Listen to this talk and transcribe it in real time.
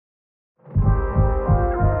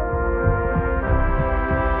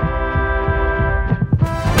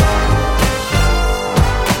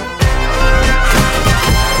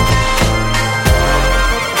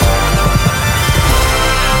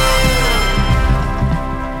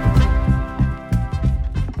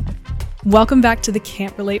Welcome back to the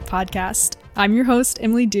Can't Relate podcast. I'm your host,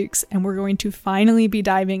 Emily Dukes, and we're going to finally be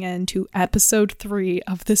diving into episode 3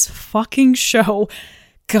 of this fucking show.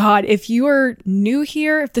 God, if you are new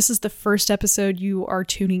here, if this is the first episode you are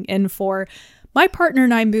tuning in for, my partner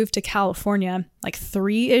and I moved to California like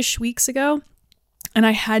 3-ish weeks ago, and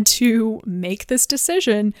I had to make this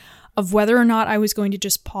decision of whether or not I was going to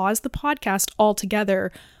just pause the podcast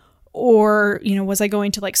altogether, or, was I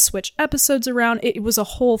going to switch episodes around? It was a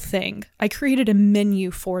whole thing. I created a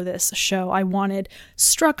menu for this show. I wanted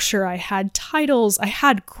structure. I had titles. I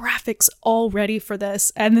had graphics all ready for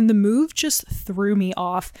this. And then the move just threw me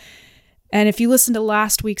off. And if you listen to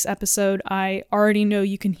last week's episode, I already know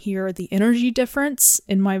you can hear the energy difference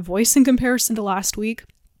in my voice in comparison to last week.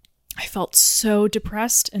 I felt so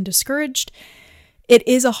depressed and discouraged. It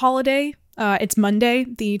is a holiday. It's Monday,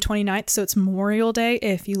 the 29th, so it's Memorial Day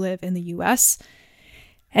if you live in the US.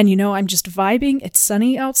 And I'm just vibing. It's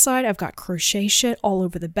sunny outside. I've got crochet shit all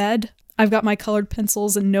over the bed. I've got my colored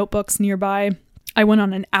pencils and notebooks nearby. I went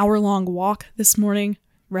on an hour-long walk this morning,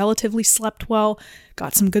 relatively slept well,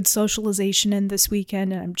 got some good socialization in this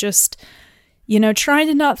weekend, and I'm just, trying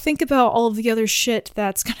to not think about all of the other shit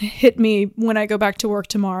that's going to hit me when I go back to work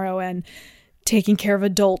tomorrow and taking care of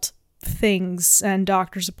adult things and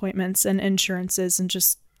doctor's appointments and insurances and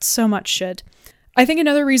just so much shit. I think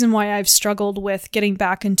another reason why I've struggled with getting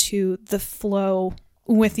back into the flow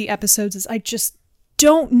with the episodes is I just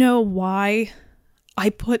don't know why I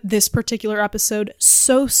put this particular episode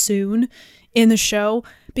so soon in the show,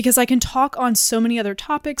 because I can talk on so many other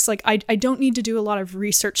topics. I don't need to do a lot of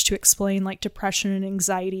research to explain depression and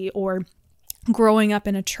anxiety or growing up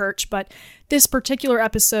in a church, but this particular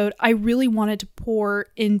episode, I really wanted to pour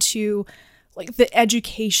into the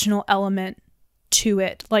educational element to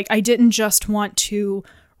it. I didn't just want to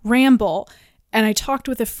ramble. And I talked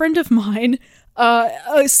with a friend of mine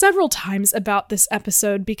several times about this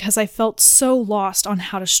episode because I felt so lost on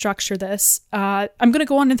how to structure this. I'm going to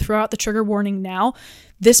go on and throw out the trigger warning now.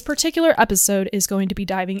 This particular episode is going to be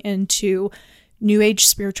diving into New Age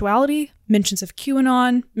spirituality, mentions of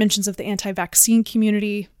QAnon, mentions of the anti-vaccine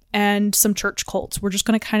community, and some church cults. We're just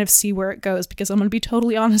going to kind of see where it goes, because I'm going to be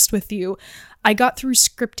totally honest with you. I got through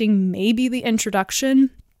scripting maybe the introduction,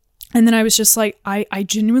 and then I was just I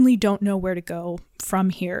genuinely don't know where to go from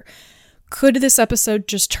here. Could this episode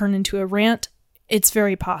just turn into a rant? It's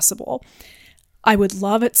very possible. I would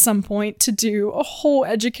love at some point to do a whole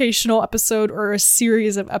educational episode or a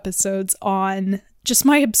series of episodes on just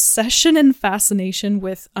my obsession and fascination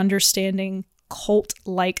with understanding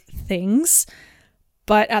cult-like things.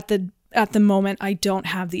 But at the moment, I don't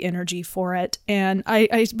have the energy for it. And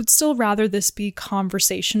I would still rather this be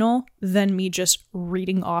conversational than me just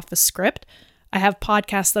reading off a script. I have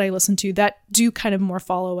podcasts that I listen to that do kind of more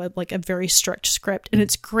follow a very strict script, and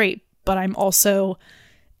it's great, but I'm also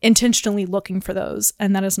intentionally looking for those,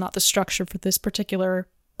 and that is not the structure for this particular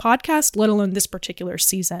podcast, let alone this particular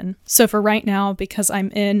season. So for right now, because I'm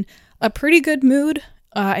in a pretty good mood,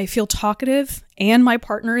 I feel talkative, and my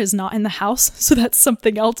partner is not in the house, so that's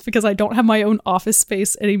something else, because I don't have my own office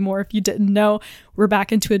space anymore. If you didn't know, we're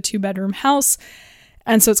back into a 2-bedroom house,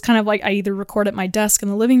 and so it's kind of I either record at my desk in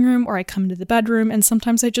the living room or I come into the bedroom, and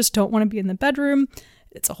sometimes I just don't want to be in the bedroom.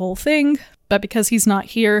 It's a whole thing, but because he's not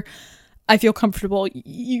here, I feel comfortable.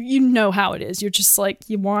 You know how it is. You're just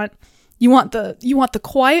you want the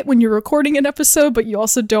quiet when you're recording an episode, but you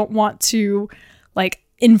also don't want to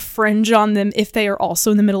infringe on them if they are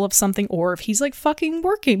also in the middle of something, or if he's fucking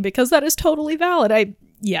working, because that is totally valid.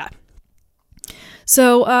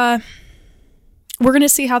 So we're gonna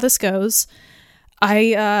see how this goes.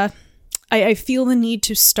 I feel the need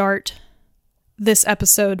to start this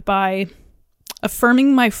episode by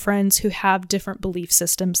affirming my friends who have different belief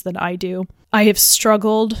systems than I do. I have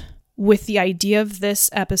struggled with the idea of this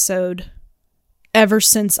episode ever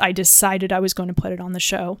since I decided I was going to put it on the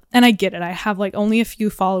show. And I get it. I have only a few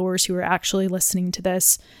followers who are actually listening to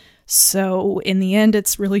this. So in the end,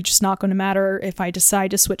 it's really just not going to matter if I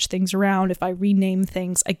decide to switch things around, if I rename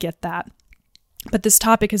things. I get that. But this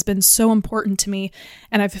topic has been so important to me,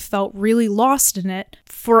 and I've felt really lost in it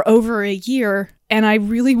for over a year. And I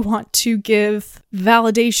really want to give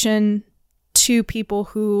validation to people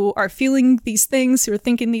who are feeling these things, who are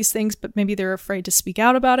thinking these things, but maybe they're afraid to speak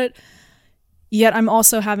out about it. Yet I'm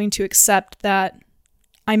also having to accept that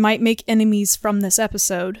I might make enemies from this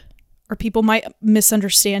episode, or people might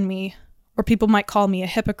misunderstand me, or people might call me a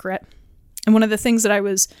hypocrite. And one of the things that I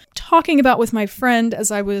was talking about with my friend as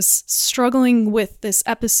I was struggling with this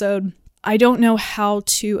episode, I don't know how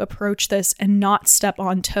to approach this and not step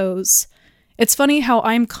on toes. It's funny how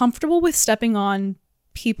I'm comfortable with stepping on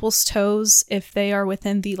people's toes if they are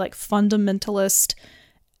within the like fundamentalist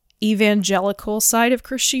evangelical side of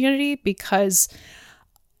Christianity, because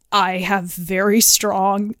I have very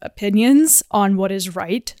strong opinions on what is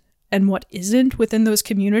right and what isn't within those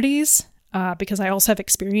communities, because I also have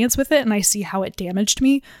experience with it and I see how it damaged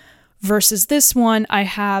me. Versus this one, I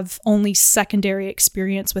have only secondary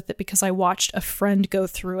experience with it because I watched a friend go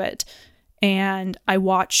through it, and I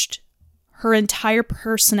watched her entire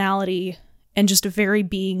personality and just a very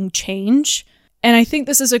being change. And I think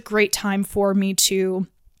this is a great time for me to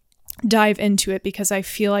dive into it, because I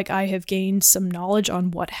feel like I have gained some knowledge on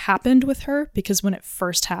what happened with her, because when it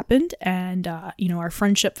first happened and, our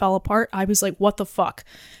friendship fell apart, I was like, what the fuck?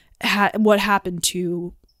 What happened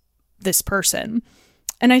to this person?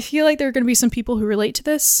 And I feel like there are going to be some people who relate to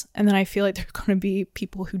this, and then I feel like there are going to be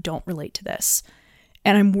people who don't relate to this.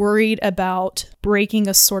 And I'm worried about breaking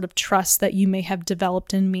a sort of trust that you may have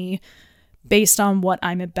developed in me based on what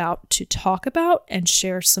I'm about to talk about and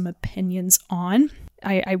share some opinions on.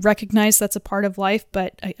 I recognize that's a part of life,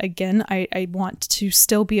 but I want to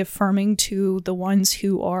still be affirming to the ones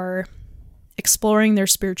who are exploring their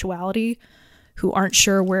spirituality, who aren't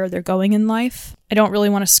sure where they're going in life. I don't really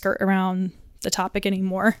want to skirt around the topic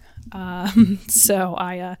anymore. So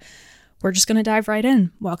we're just going to dive right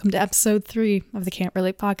in. Welcome to episode 3 of the Can't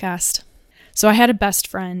Relate podcast. So I had a best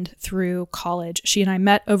friend through college. She and I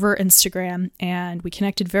met over Instagram, and we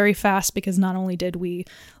connected very fast because not only did we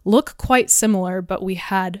look quite similar, but we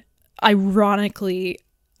had ironically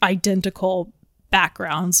identical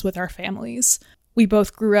backgrounds with our families. We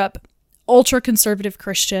both grew up ultra-conservative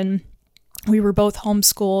Christian. We were both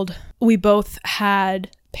homeschooled. We both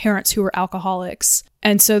had parents who were alcoholics.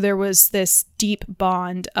 And so there was this deep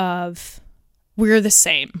bond of, we're the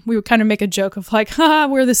same. We would kind of make a joke of like,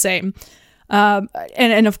 we're the same.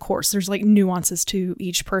 And of course, there's like nuances to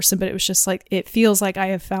each person, but it was just like, it feels like I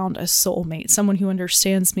have found a soulmate, someone who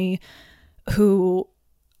understands me, who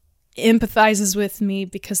empathizes with me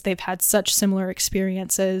because they've had such similar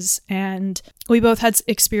experiences. And we both had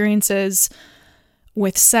experiences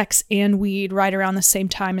with sex and weed right around the same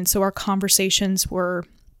time. And so our conversations were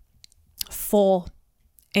full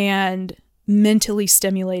and mentally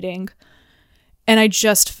stimulating. And I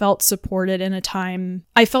just felt supported in a time,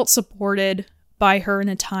 I felt supported by her in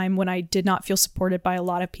a time when I did not feel supported by a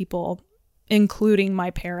lot of people, including my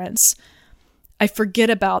parents. I forget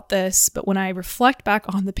about this, but when I reflect back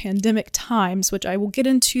on the pandemic times, which I will get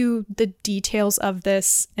into the details of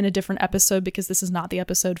this in a different episode, because this is not the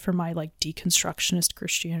episode for my like deconstructionist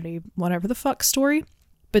Christianity, whatever the fuck story.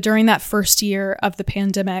 But during that first year of the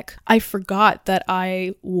pandemic, I forgot that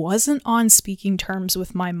I wasn't on speaking terms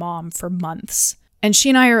with my mom for months. And she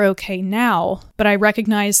and I are okay now, but I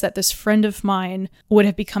recognize that this friend of mine would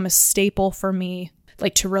have become a staple for me,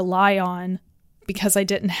 like to rely on, because I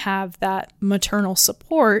didn't have that maternal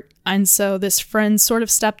support. And so this friend sort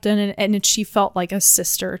of stepped in and she felt like a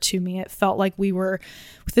sister to me. It felt like we were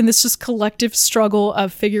within this just collective struggle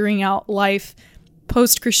of figuring out life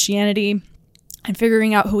post-Christianity and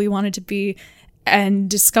figuring out who we wanted to be and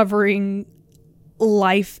discovering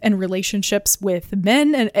life and relationships with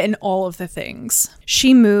men and all of the things.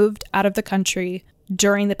 She moved out of the country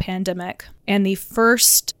during the pandemic, and the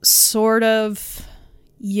first sort of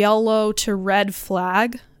yellow to red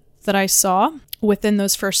flag that I saw within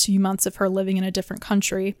those first few months of her living in a different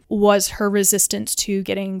country was her resistance to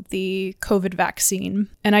getting the COVID vaccine.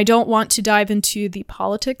 And I don't want to dive into the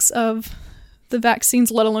politics of the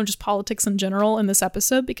vaccines, let alone just politics in general in this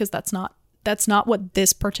episode, because that's not what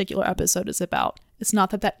this particular episode is about. It's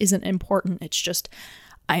not that isn't important. It's just,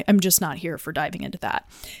 I'm just not here for diving into that.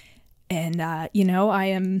 And, I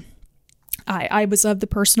was of the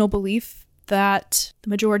personal belief that the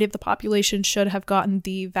majority of the population should have gotten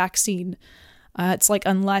the vaccine. It's like,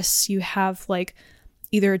 unless you have like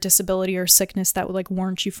either a disability or sickness that would like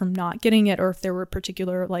warrant you from not getting it, or if there were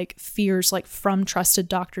particular like fears like from trusted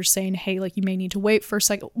doctors saying, hey, like you may need to wait for a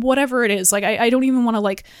second, whatever it is. Like I don't even want to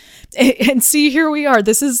like, and see, here we are.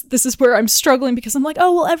 This is where I'm struggling, because I'm like,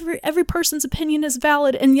 oh, well, every person's opinion is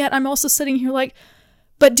valid. And yet I'm also sitting here like,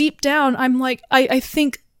 but deep down, I'm like, I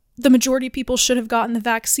think the majority of people should have gotten the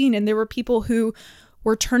vaccine. And there were people who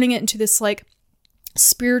were turning it into this like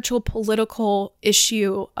spiritual political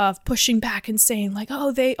issue of pushing back and saying like,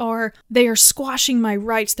 oh, they are squashing my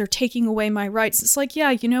rights, they're taking away my rights. It's like,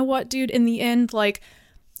 yeah, you know what, dude, in the end, like,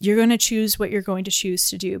 you're going to choose what you're going to choose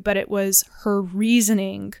to do. But it was her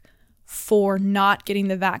reasoning for not getting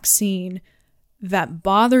the vaccine that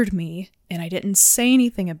bothered me, and I didn't say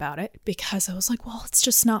anything about it because I was like, well, it's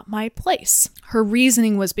just not my place. Her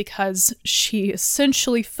reasoning was because she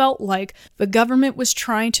essentially felt like the government was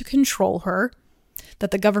trying to control her,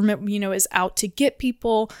 that the government, is out to get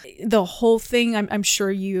people. The whole thing, I'm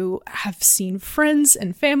sure you have seen friends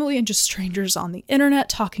and family and just strangers on the internet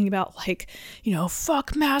talking about like,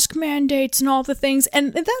 fuck mask mandates and all the things.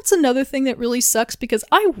 And that's another thing that really sucks, because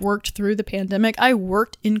I worked through the pandemic. I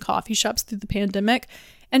worked in coffee shops through the pandemic.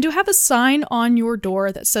 And to have a sign on your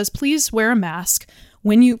door that says, please wear a mask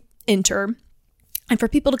when you enter, and for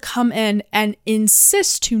people to come in and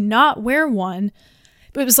insist to not wear one.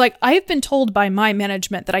 But it was like, I've been told by my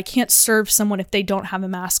management that I can't serve someone if they don't have a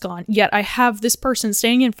mask on. Yet I have this person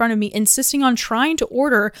standing in front of me, insisting on trying to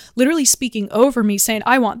order, literally speaking over me, saying,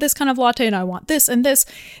 I want this kind of latte and I want this and this.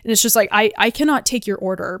 And it's just like, I cannot take your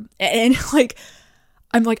order. And like,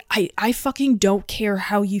 I'm like, I fucking don't care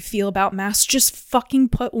how you feel about masks. Just fucking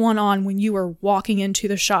put one on when you are walking into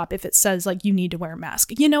the shop if it says like you need to wear a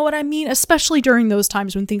mask. You know what I mean? Especially during those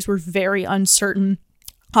times when things were very uncertain.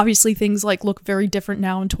 Obviously things like look very different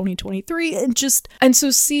now in 2023, and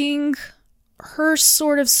so seeing her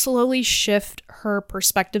sort of slowly shift her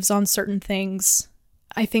perspectives on certain things,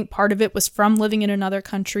 I think part of it was from living in another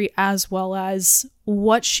country, as well as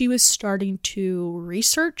what she was starting to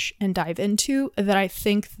research and dive into, that I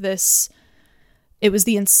think it was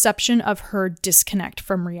the inception of her disconnect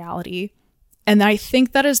from reality. And I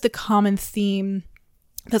think that is the common theme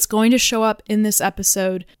that's going to show up in this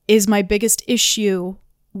episode, is my biggest issue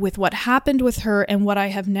with what happened with her and what I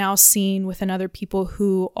have now seen within other people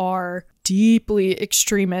who are deeply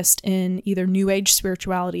extremist in either New Age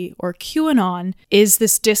spirituality or QAnon, is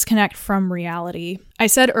this disconnect from reality. I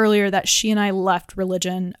said earlier that she and I left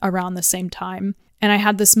religion around the same time, and I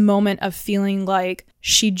had this moment of feeling like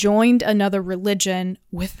she joined another religion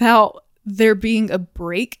without there being a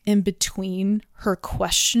break in between her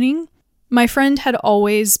questioning. My friend had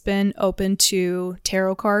always been open to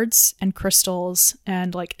tarot cards and crystals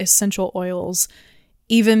and like essential oils,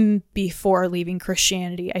 even before leaving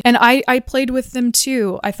Christianity. And I played with them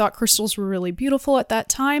too. I thought crystals were really beautiful at that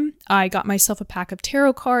time. I got myself a pack of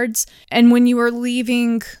tarot cards. And when you are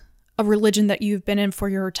leaving a religion that you've been in for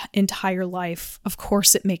your entire life, of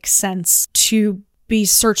course it makes sense to be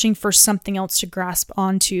searching for something else to grasp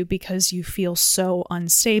onto because you feel so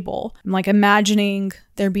unstable. I'm like imagining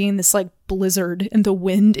there being this like blizzard and the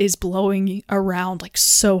wind is blowing around like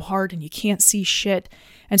so hard and you can't see shit.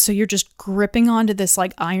 And so you're just gripping onto this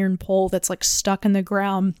like iron pole that's like stuck in the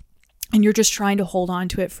ground, and you're just trying to hold on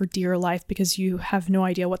to it for dear life because you have no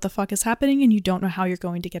idea what the fuck is happening and you don't know how you're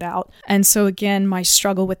going to get out. And so again, my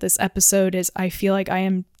struggle with this episode is I feel like I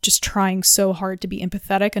am just trying so hard to be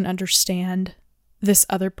empathetic and understand this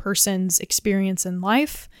other person's experience in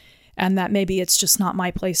life, and that maybe it's just not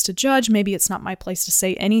my place to judge, maybe it's not my place to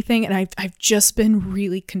say anything, and I've just been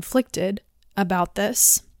really conflicted about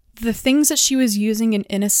this. The things that she was using in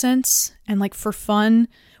innocence and like for fun,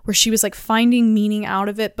 where she was like finding meaning out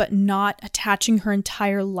of it but not attaching her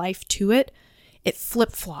entire life to it, it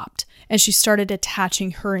flip-flopped, and she started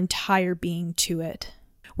attaching her entire being to it,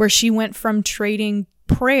 where she went from trading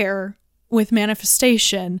prayer with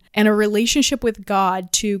manifestation and a relationship with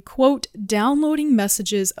God to, quote, downloading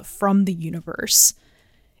messages from the universe.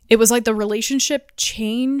 It was like the relationship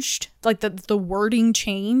changed, like the wording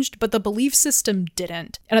changed, but the belief system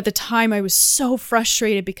didn't. And at the time I was so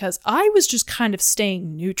frustrated because I was just kind of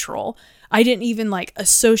staying neutral. I didn't even like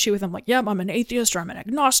associate with them like, yep, I'm an atheist or I'm an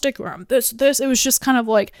agnostic or I'm this. It was just kind of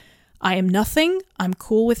like, I am nothing. I'm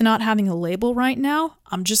cool with not having a label right now.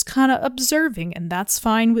 I'm just kind of observing, and that's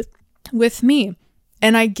fine with me.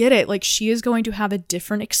 And I get it, like she is going to have a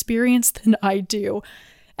different experience than I do.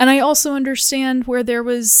 And I also understand where there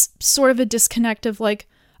was sort of a disconnect of like,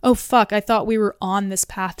 oh fuck, I thought we were on this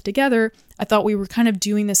path together. I thought we were kind of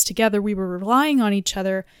doing this together. We were relying on each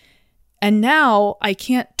other. And now I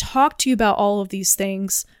can't talk to you about all of these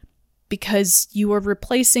things because you are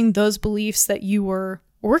replacing those beliefs that you were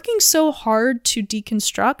working so hard to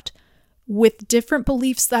deconstruct with different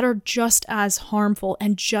beliefs that are just as harmful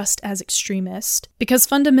and just as extremist. Because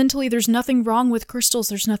fundamentally, there's nothing wrong with crystals,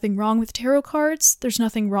 there's nothing wrong with tarot cards, there's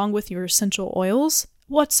nothing wrong with your essential oils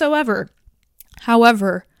whatsoever.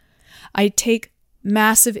 However, I take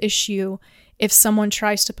massive issue if someone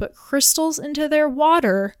tries to put crystals into their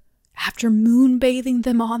water after moonbathing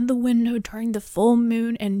them on the window during the full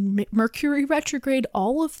moon and Mercury retrograde,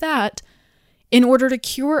 all of that, in order to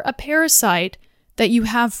cure a parasite that you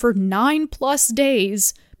have for 9+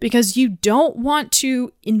 days because you don't want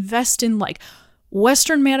to invest in like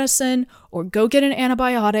Western medicine or go get an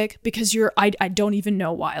antibiotic because I don't even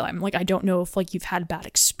know why. I'm like, I don't know if like you've had bad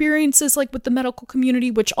experiences like with the medical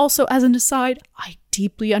community, which also as an aside, I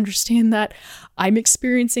deeply understand that. I'm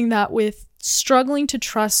experiencing that with struggling to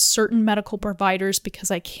trust certain medical providers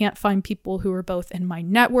because I can't find people who are both in my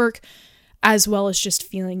network, as well as just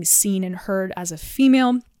feeling seen and heard as a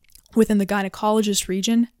female within the gynecologist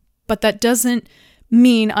region. But that doesn't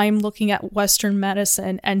mean I'm looking at Western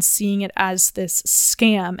medicine and seeing it as this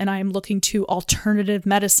scam, and I am looking to alternative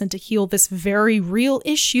medicine to heal this very real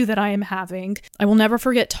issue that I am having. I will never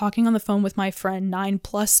forget talking on the phone with my friend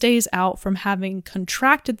 9+ days out from having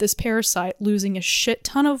contracted this parasite, losing a shit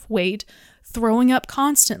ton of weight, throwing up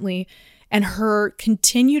constantly, and her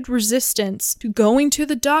continued resistance to going to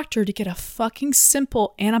the doctor to get a fucking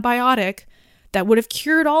simple antibiotic that would have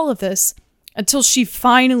cured all of this until she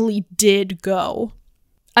finally did go.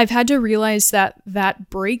 I've had to realize that that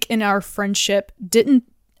break in our friendship didn't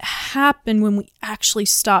happen when we actually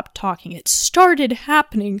stopped talking. It started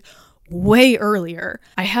happening way earlier.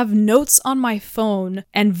 I have notes on my phone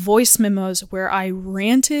and voice memos where I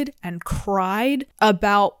ranted and cried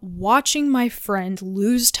about watching my friend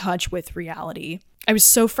lose touch with reality. I was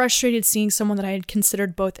so frustrated seeing someone that I had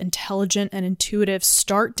considered both intelligent and intuitive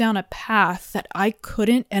start down a path that I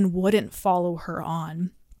couldn't and wouldn't follow her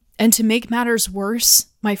on. And to make matters worse,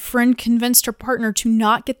 my friend convinced her partner to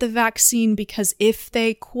not get the vaccine because if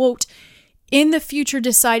they, quote, in the future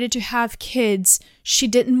decided to have kids, she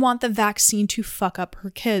didn't want the vaccine to fuck up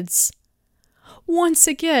her kids. Once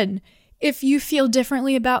again, if you feel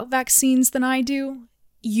differently about vaccines than I do,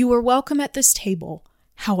 you are welcome at this table.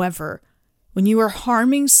 However, when you are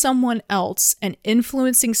harming someone else and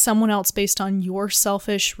influencing someone else based on your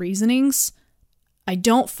selfish reasonings, I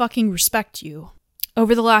don't fucking respect you.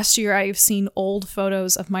 Over the last year, I have seen old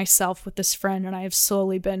photos of myself with this friend, and I have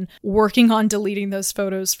slowly been working on deleting those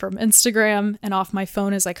photos from Instagram and off my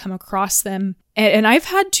phone as I come across them. And I've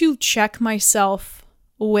had to check myself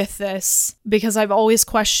with this because I've always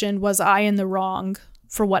questioned, was I in the wrong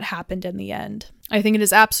for what happened in the end? I think it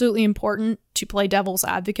is absolutely important to play devil's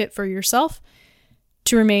advocate for yourself,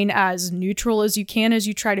 to remain as neutral as you can as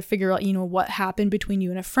you try to figure out, what happened between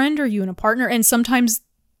you and a friend or you and a partner. And sometimes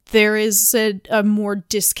there is a more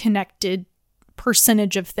disconnected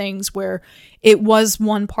percentage of things where it was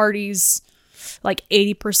one party's like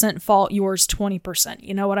 80% fault, yours 20%.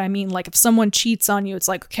 You know what I mean? Like if someone cheats on you, it's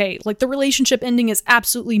like, okay, like the relationship ending is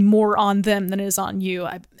absolutely more on them than it is on you.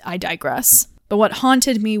 I digress. But what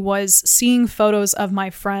haunted me was seeing photos of my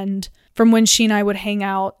friend from when she and I would hang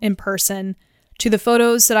out in person to the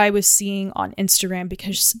photos that I was seeing on Instagram,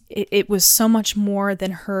 because it was so much more than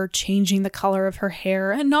her changing the color of her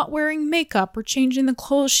hair and not wearing makeup or changing the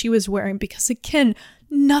clothes she was wearing, because again,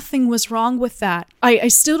 nothing was wrong with that. I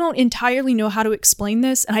still don't entirely know how to explain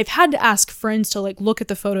this, and I've had to ask friends to look at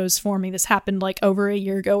the photos for me. This happened over a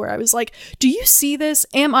year ago where I was like, do you see this?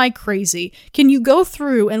 Am I crazy? Can you go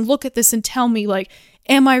through and look at this and tell me,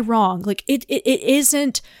 am I wrong? It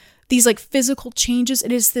isn't these physical changes.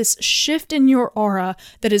 It is this shift in your aura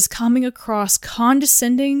that is coming across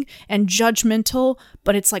condescending and judgmental,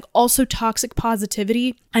 but it's also toxic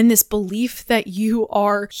positivity and this belief that you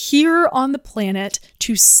are here on the planet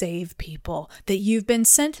to save people, that you've been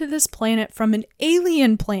sent to this planet from an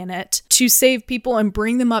alien planet to save people and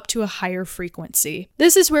bring them up to a higher frequency.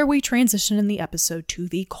 This is where we transition in the episode to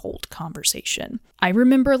the cult conversation. I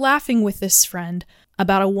remember laughing with this friend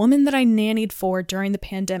about a woman that I nannied for during the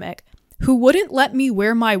pandemic who wouldn't let me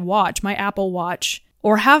wear my watch, my Apple Watch,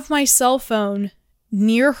 or have my cell phone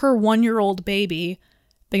near her 1-year-old baby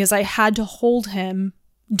because I had to hold him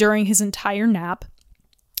during his entire nap.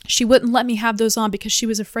 She wouldn't let me have those on because she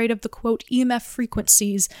was afraid of the, quote, EMF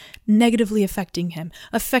frequencies negatively affecting him,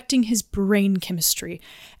 affecting his brain chemistry.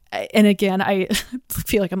 And again, I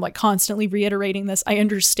feel like I'm constantly reiterating this. I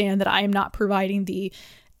understand that I am not providing the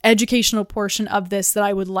educational portion of this that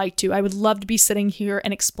I would like to. I would love to be sitting here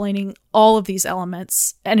and explaining all of these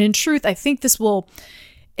elements. And in truth, I think this will,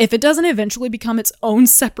 if it doesn't eventually become its own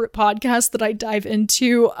separate podcast that I dive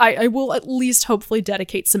into, I will at least hopefully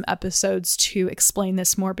dedicate some episodes to explain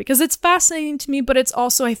this more, because it's fascinating to me, but it's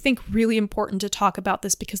also, I think, really important to talk about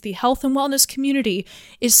this because the health and wellness community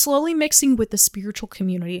is slowly mixing with the spiritual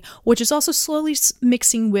community, which is also slowly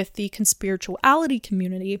mixing with the conspirituality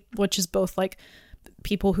community, which is both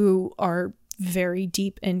people who are very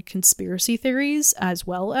deep in conspiracy theories as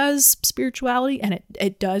well as spirituality, and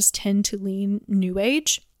it does tend to lean new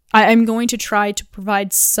age. I'm going to try to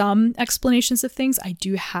provide some explanations of things. I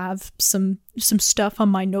do have some stuff on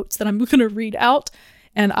my notes that I'm going to read out,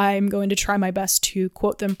 and I'm going to try my best to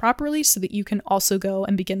quote them properly so that you can also go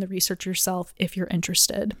and begin the research yourself if you're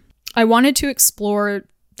interested. I wanted to explore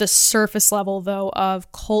the surface level, though,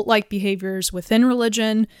 of cult-like behaviors within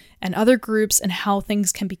religion and other groups and how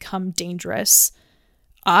things can become dangerous.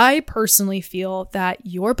 I personally feel that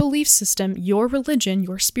your belief system, your religion,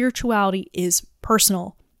 your spirituality is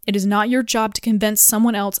personal. It is not your job to convince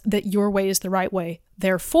someone else that your way is the right way.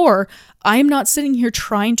 Therefore, I am not sitting here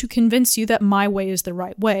trying to convince you that my way is the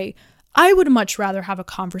right way. I would much rather have a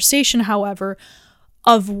conversation, however,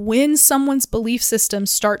 of when someone's belief system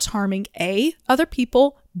starts harming A, other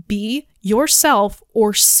people, B, yourself,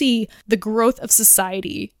 or C, the growth of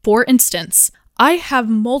society. For instance, I have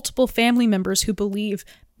multiple family members who believe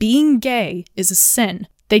being gay is a sin.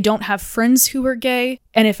 They don't have friends who are gay,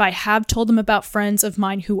 and if I have told them about friends of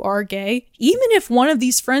mine who are gay, even if one of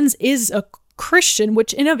these friends is a Christian,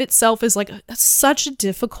 which in of itself is like such a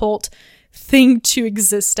difficult thing to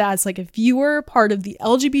exist as, like if you were a part of the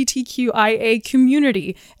LGBTQIA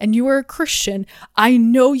community and you are a Christian, I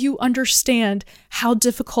know you understand how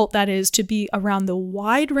difficult that is to be around the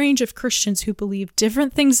wide range of Christians who believe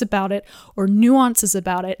different things about it or nuances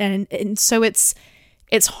about it, and so it's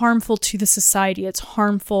harmful to the society. It's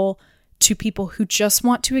harmful to people who just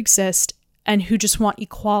want to exist and who just want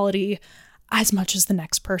equality as much as the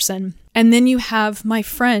next person. And then you have my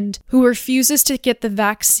friend who refuses to get the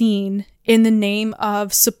vaccine in the name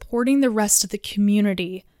of supporting the rest of the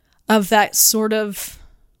community, of that sort of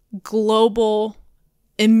global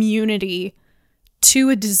immunity to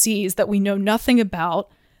a disease that we know nothing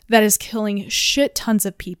about, that is killing shit tons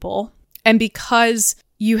of people. And because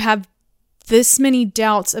you have this many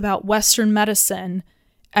doubts about Western medicine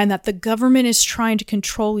and that the government is trying to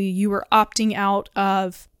control you, you are opting out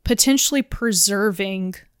of potentially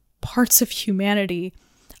preserving parts of humanity.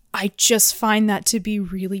 I just find that to be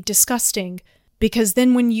really disgusting, because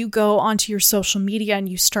then when you go onto your social media and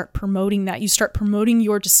you start promoting that, you start promoting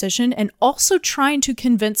your decision and also trying to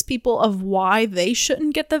convince people of why they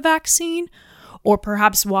shouldn't get the vaccine, or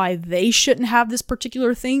perhaps why they shouldn't have this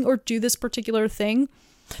particular thing or do this particular thing.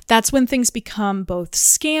 That's when things become both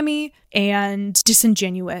scammy and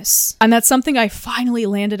disingenuous. And that's something I finally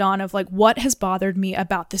landed on, of like, what has bothered me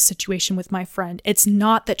about this situation with my friend. It's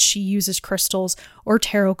not that she uses crystals or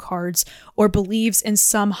tarot cards or believes in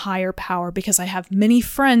some higher power, because I have many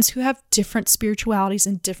friends who have different spiritualities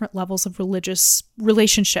and different levels of religious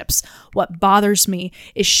relationships. What bothers me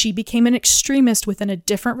is she became an extremist within a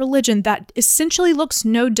different religion that essentially looks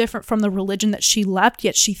no different from the religion that she left,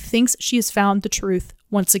 yet she thinks she has found the truth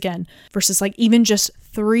once again, versus like even just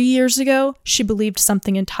 3 years ago, she believed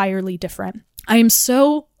something entirely different. I am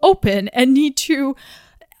so open and need to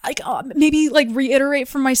maybe reiterate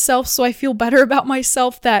for myself so I feel better about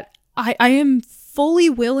myself that I am fully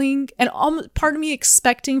willing and part of me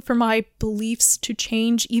expecting for my beliefs to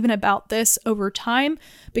change even about this over time,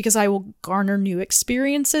 because I will garner new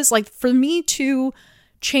experiences. Like for me to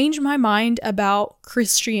change my mind about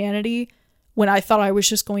Christianity when I thought I was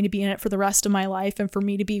just going to be in it for the rest of my life, and for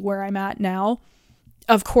me to be where I'm at now,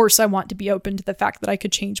 of course I want to be open to the fact that I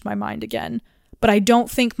could change my mind again. But I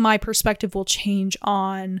don't think my perspective will change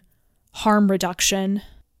on harm reduction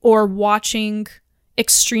or watching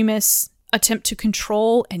extremists attempt to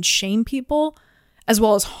control and shame people, as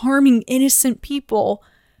well as harming innocent people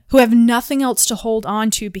who have nothing else to hold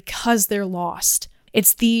on to because they're lost.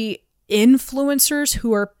 It's the influencers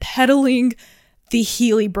who are peddling the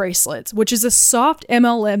Healy bracelets, which is a soft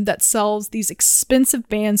MLM that sells these expensive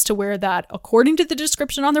bands to wear that, according to the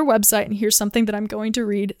description on their website, and here's something that I'm going to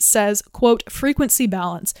read, says, quote, frequency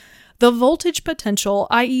balance. The voltage potential,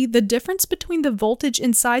 i.e. the difference between the voltage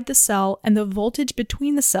inside the cell and the voltage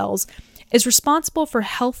between the cells, is responsible for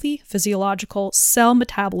healthy physiological cell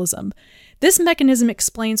metabolism. This mechanism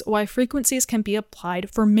explains why frequencies can be applied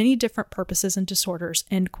for many different purposes and disorders,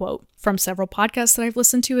 end quote. From several podcasts that I've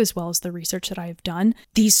listened to, as well as the research that I have done,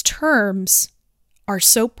 these terms are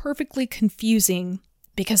so perfectly confusing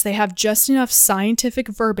because they have just enough scientific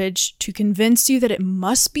verbiage to convince you that it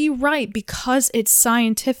must be right because it's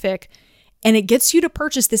scientific, and it gets you to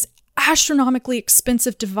purchase this astronomically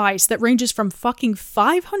expensive device that ranges from fucking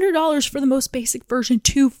 $500 for the most basic version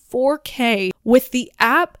to $4K, with the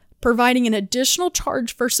app providing an additional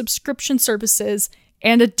charge for subscription services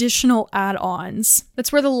and additional add-ons.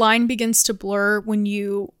 That's where the line begins to blur when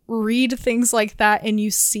you read things like that and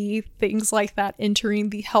you see things like that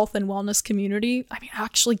entering the health and wellness community. I mean,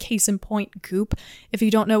 actually, case in point, Goop. If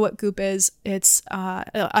you don't know what Goop is, it's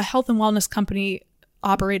a health and wellness company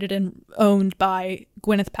operated and owned by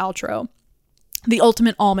Gwyneth Paltrow, the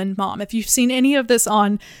ultimate almond mom. If you've seen any of this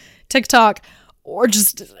on TikTok, or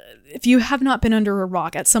just if you have not been under a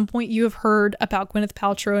rock, at some point you have heard about Gwyneth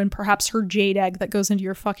Paltrow and perhaps her jade egg that goes into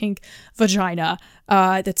your fucking vagina,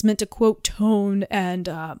 that's meant to, quote, tone and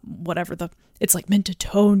it's like meant to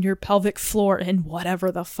tone your pelvic floor and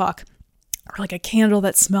whatever the fuck. or like a candle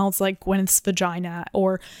that smells like Gwyneth's vagina,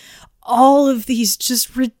 or all of these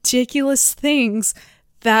just ridiculous things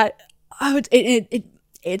that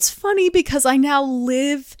it's funny because I now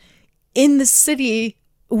live in the city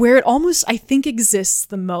where it almost, I think, exists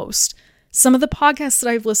the most. Some of the podcasts that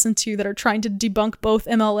I've listened to that are trying to debunk both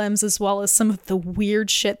MLMs as well as some of the weird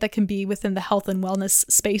shit that can be within the health and wellness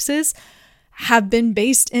spaces have been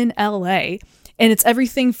based in LA. And it's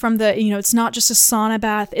everything from the, it's not just a sauna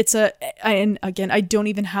bath. And again, I don't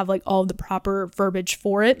even have like all the proper verbiage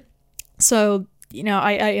for it. So,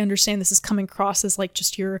 I understand this is coming across as like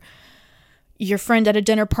just your friend at a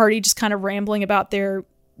dinner party just kind of rambling about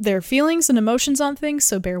their feelings and emotions on things.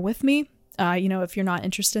 So bear with me. If you're not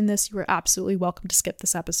interested in this, you are absolutely welcome to skip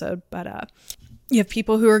this episode. But you have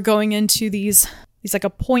people who are going into these like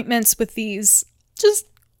appointments with these just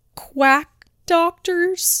quack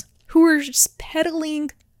doctors who are just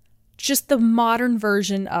peddling just the modern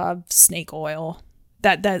version of snake oil.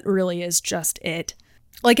 That really is just it.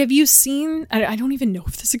 Like, have you seen, I don't even know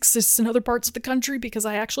if this exists in other parts of the country because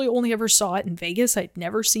I actually only ever saw it in Vegas. I'd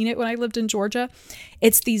never seen it when I lived in Georgia.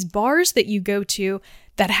 It's these bars that you go to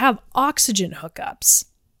that have oxygen hookups.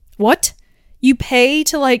 What? You pay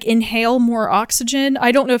to like inhale more oxygen?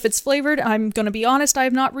 I don't know if it's flavored. I'm going to be honest, I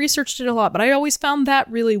have not researched it a lot, but I always found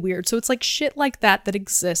that really weird. So it's like shit like that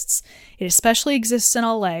exists. It especially exists in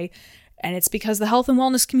LA. And it's because the health and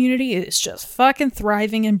wellness community is just fucking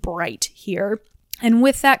thriving and bright here. And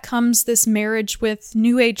with that comes this marriage with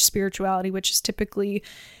New Age spirituality, which is typically,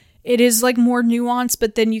 it is like more nuanced,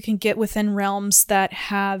 but then you can get within realms that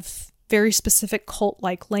have very specific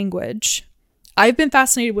cult-like language. I've been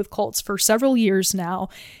fascinated with cults for several years now.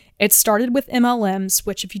 It started with MLMs,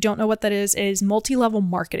 which if you don't know what that is multi-level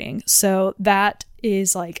marketing. So that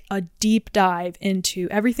is like a deep dive into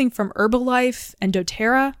everything from Herbalife and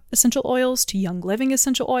doTERRA essential oils to Young Living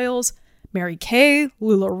essential oils, Mary Kay,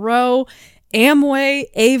 LuLaRoe, Amway,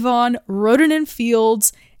 Avon, Roden &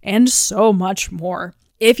 Fields, and so much more.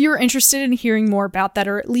 If you're interested in hearing more about that,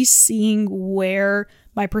 or at least seeing where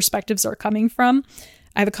my perspectives are coming from,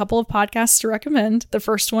 I have a couple of podcasts to recommend. The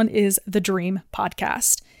first one is The Dream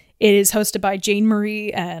Podcast. It is hosted by Jane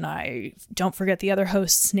Marie, and I don't forget the other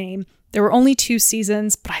host's name. There were only 2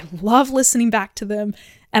 seasons, but I love listening back to them.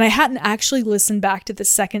 And I hadn't actually listened back to the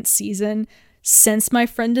second season since my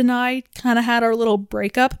friend and I kind of had our little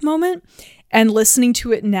breakup moment. And listening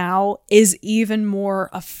to it now is even more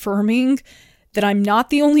affirming that I'm not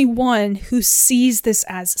the only one who sees this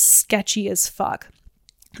as sketchy as fuck.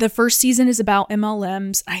 The first season is about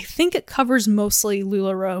MLMs. I think it covers mostly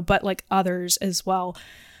LuLaRoe, but like others as well,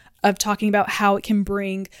 of talking about how it can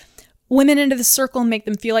bring women into the circle and make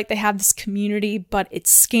them feel like they have this community, but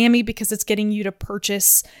it's scammy because it's getting you to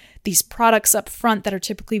purchase these products up front that are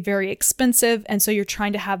typically very expensive. And so you're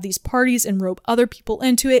trying to have these parties and rope other people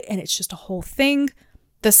into it. And it's just a whole thing.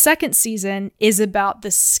 The second season is about the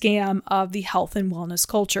scam of the health and wellness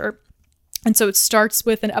culture. And so it starts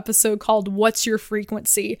with an episode called What's Your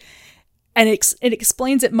Frequency? And it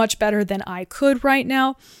explains it much better than I could right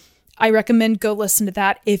now. I recommend go listen to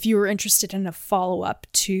that if you are interested in a follow-up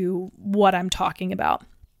to what I'm talking about.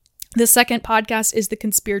 The second podcast is the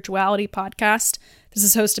Conspirituality podcast. This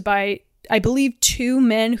is hosted by, I believe, 2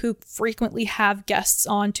 men who frequently have guests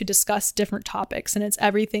on to discuss different topics. And it's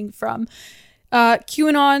everything from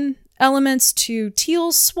QAnon elements to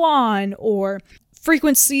Teal Swan or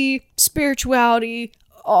frequency, spirituality,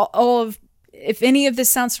 all of, if any of this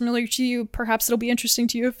sounds familiar to you, perhaps it'll be interesting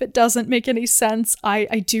to you. If it doesn't make any sense,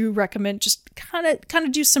 I do recommend just kind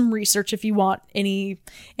of do some research if you want any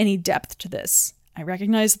depth to this. I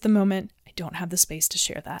recognize at the moment I don't have the space to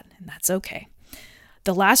share that, and that's okay.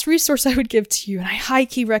 The last resource I would give to you, and I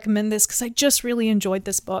high-key recommend this because I just really enjoyed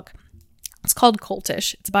this book. It's called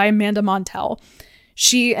Cultish. It's by Amanda Montell.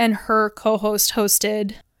 She and her co-host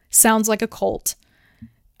hosted Sounds Like a Cult.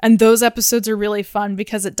 And those episodes are really fun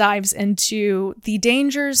because it dives into the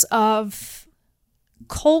dangers of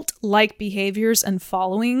cult-like behaviors and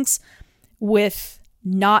followings with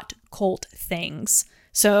not cult things.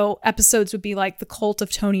 So episodes would be like the cult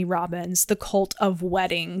of Tony Robbins, the cult of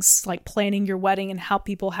weddings, like planning your wedding and how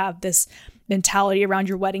people have this mentality around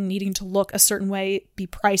your wedding needing to look a certain way, be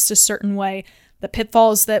priced a certain way, the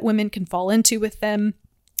pitfalls that women can fall into with them,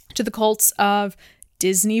 to the cults of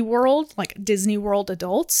Disney World, like Disney World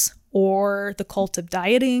adults, or the cult of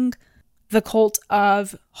dieting, the cult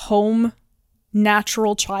of home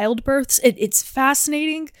natural childbirths. It's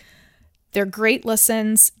fascinating. They're great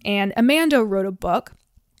listens. And Amanda wrote a book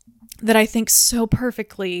that I think it so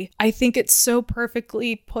perfectly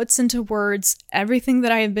puts into words everything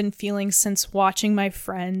that I have been feeling since watching my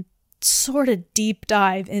friend sort of deep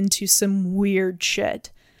dive into some weird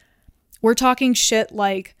shit. We're talking shit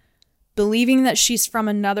like believing that she's from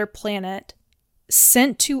another planet,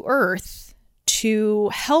 sent to Earth to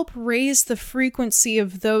help raise the frequency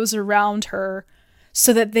of those around her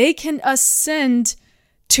so that they can ascend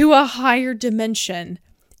to a higher dimension.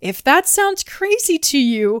 If that sounds crazy to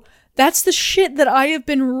you, that's the shit that I have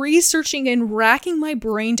been researching and racking my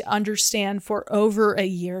brain to understand for over a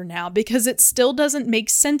year now, because it still doesn't make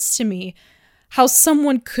sense to me how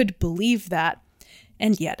someone could believe that.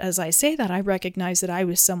 And yet, as I say that, I recognize that I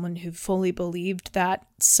was someone who fully believed that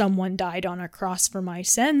someone died on a cross for my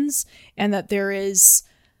sins, and that there is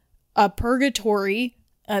a purgatory,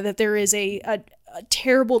 that there is a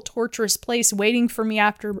terrible, torturous place waiting for me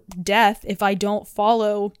after death if I don't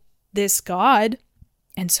follow this God.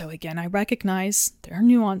 And so again, I recognize there are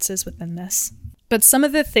nuances within this. But some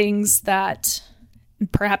of the things that,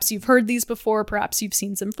 perhaps you've heard these before, perhaps you've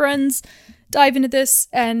seen some friends dive into this,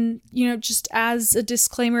 and, just as a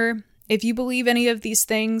disclaimer, if you believe any of these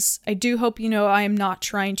things, I do hope you know I am not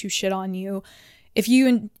trying to shit on you. If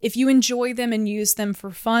you enjoy them and use them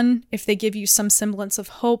for fun, if they give you some semblance of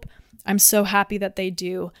hope, I'm so happy that they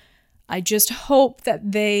do. I just hope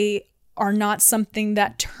that they are not something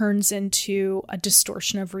that turns into a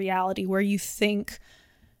distortion of reality where you think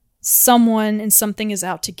someone and something is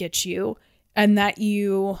out to get you, and that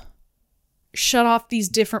you shut off these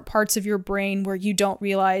different parts of your brain where you don't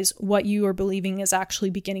realize what you are believing is actually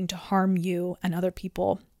beginning to harm you and other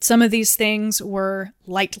people. Some of these things were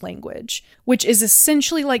light language, which is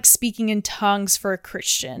essentially like speaking in tongues for a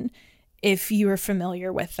Christian, if you are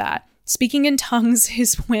familiar with that. Speaking in tongues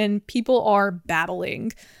is when people are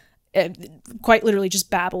babbling, quite literally just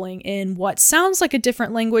babbling in what sounds like a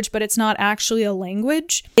different language, but it's not actually a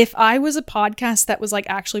language. If I was a podcast that was like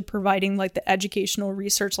actually providing like the educational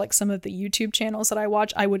research, like some of the YouTube channels that I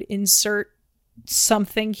watch, I would insert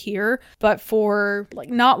something here. But for like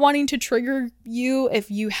not wanting to trigger you if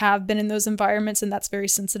you have been in those environments and that's very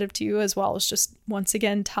sensitive to you, as well as just, once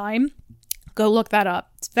again, time, go look that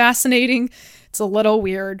up. It's fascinating. It's a little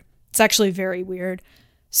weird. It's actually very weird.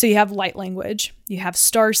 So you have light language, you have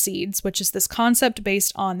star seeds, which is this concept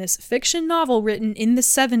based on this fiction novel written in the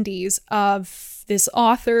 70s of this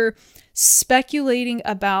author speculating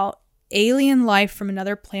about alien life from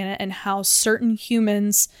another planet and how certain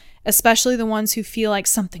humans, especially the ones who feel like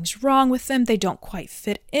something's wrong with them, they don't quite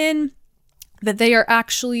fit in, that they are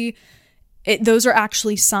actually, those are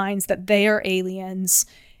actually signs that they are aliens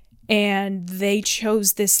and they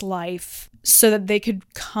chose this life so that they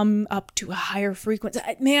could come up to a higher frequency.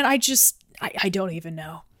 Man, I don't even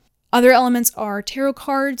know. Other elements are tarot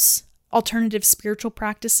cards, alternative spiritual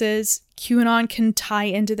practices. QAnon can tie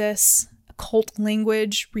into this. Occult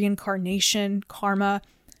language, reincarnation, karma,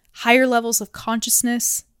 higher levels of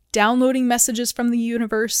consciousness, downloading messages from the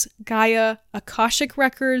universe, Gaia, Akashic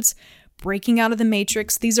records, breaking out of the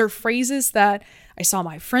matrix. These are phrases that I saw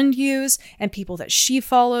my friend use and people that she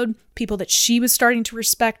followed, people that she was starting to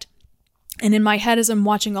respect. And in my head, as I'm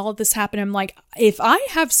watching all of this happen, I'm like, if I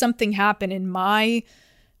have something happen in my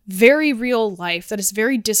very real life that is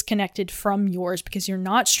very disconnected from yours because you're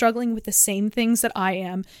not struggling with the same things that I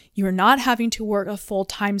am, you're not having to work a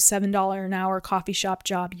full-time $7 an hour coffee shop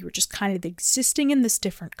job, you were just kind of existing in this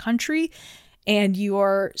different country, and you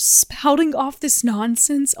are spouting off this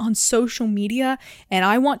nonsense on social media, and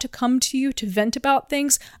I want to come to you to vent about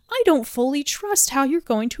things, I don't fully trust how you're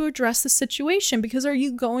going to address the situation, because are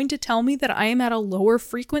you going to tell me that I am at a lower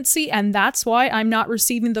frequency and that's why I'm not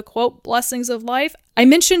receiving the quote blessings of life? I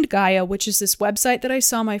mentioned Gaia, which is this website that I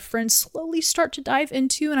saw my friend slowly start to dive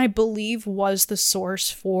into, and I believe was the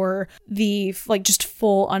source for the just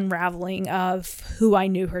full unraveling of who I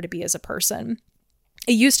knew her to be as a person.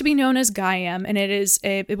 It used to be known as Gaiam, and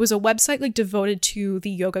it was a website devoted to the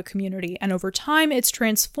yoga community, and over time it's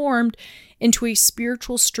transformed into a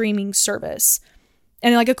spiritual streaming service.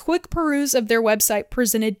 And a quick peruse of their website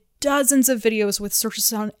presented dozens of videos with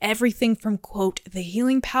sources on everything from, quote, the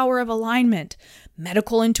healing power of alignment,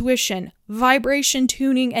 medical intuition, vibration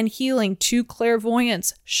tuning and healing, to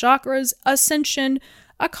clairvoyance, chakras, ascension,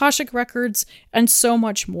 Akashic records, and so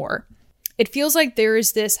much more. It feels like there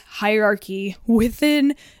is this hierarchy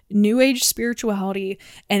within New Age spirituality,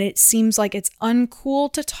 and it seems like it's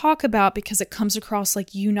uncool to talk about because it comes across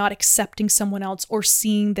like you not accepting someone else or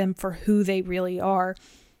seeing them for who they really are.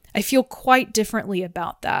 I feel quite differently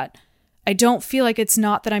about that. I don't feel like it's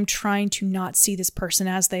not that I'm trying to not see this person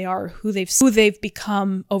as they are, who they've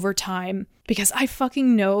become over time, because I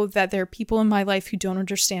fucking know that there are people in my life who don't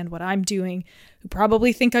understand what I'm doing, who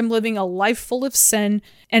probably think I'm living a life full of sin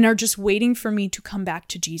and are just waiting for me to come back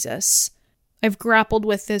to Jesus. I've grappled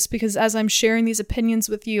with this because as I'm sharing these opinions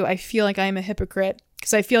with you, I feel like I'm a hypocrite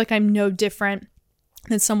because I feel like I'm no different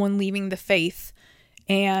than someone leaving the faith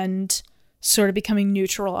and sort of becoming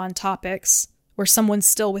neutral on topics where someone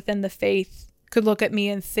still within the faith could look at me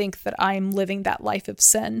and think that I'm living that life of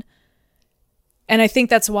sin. And I think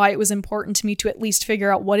that's why it was important to me to at least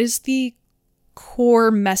figure out what is the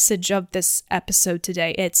core message of this episode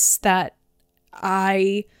today. It's that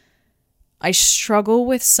I struggle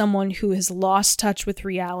with someone who has lost touch with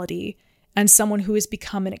reality and someone who has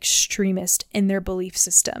become an extremist in their belief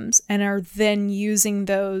systems and are then using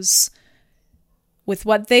those with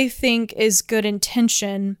what they think is good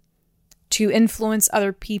intention to influence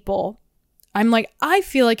other people. I'm like, I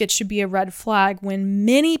feel like it should be a red flag when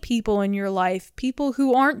many people in your life, people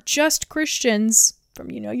who aren't just Christians from,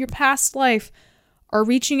 your past life, are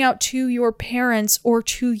reaching out to your parents or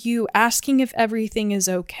to you asking if everything is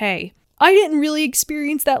okay. I didn't really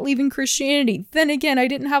experience that leaving Christianity. Then again, I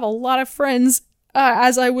didn't have a lot of friends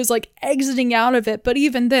as I was exiting out of it. But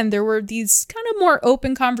even then, there were these kind of more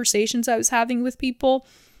open conversations I was having with people.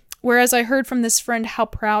 Whereas I heard from this friend how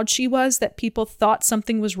proud she was that people thought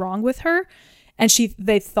something was wrong with her. And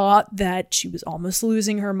they thought that she was almost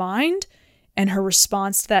losing her mind. And her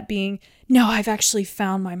response to that being, no, I've actually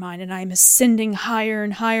found my mind and I'm ascending higher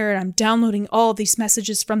and higher and I'm downloading all these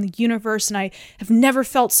messages from the universe and I have never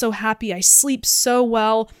felt so happy. I sleep so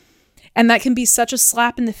well. And that can be such a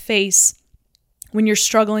slap in the face when you're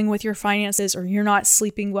struggling with your finances or you're not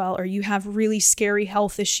sleeping well or you have really scary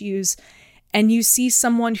health issues and you see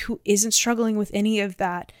someone who isn't struggling with any of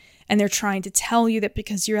that and they're trying to tell you that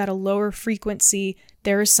because you're at a lower frequency,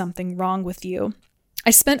 there is something wrong with you. I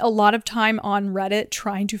spent a lot of time on Reddit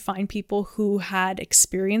trying to find people who had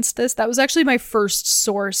experienced this. That was actually my first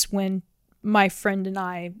source when my friend and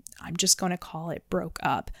I'm just going to call it, broke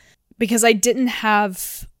up. Because I didn't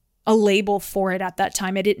have a label for it at that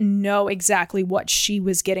time. I didn't know exactly what she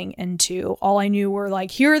was getting into. All I knew were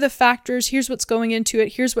here are the factors, here's what's going into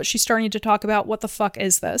it, here's what she's starting to talk about, what the fuck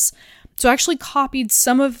is this? So I actually copied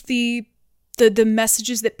some of the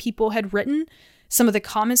messages that people had written, some of the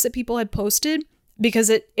comments that people had posted,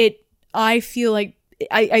 because I feel like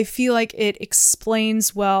it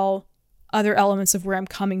explains well other elements of where I'm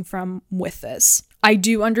coming from with this. I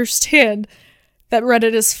do understand that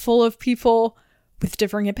Reddit is full of people with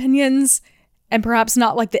differing opinions and perhaps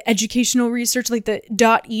not the educational research, the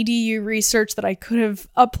 .edu research that I could have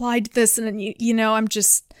applied to this. And, I'm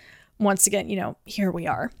just, once again, here we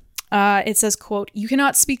are. It says, quote, you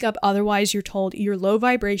cannot speak up otherwise you're told you're low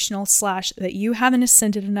vibrational / that you haven't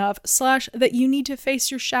ascended enough / that you need to face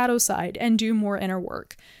your shadow side and do more inner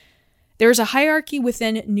work. There is a hierarchy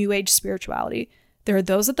within New Age spirituality. There are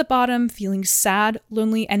those at the bottom feeling sad,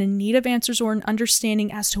 lonely, and in need of answers or an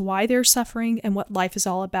understanding as to why they're suffering and what life is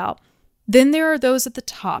all about. Then there are those at the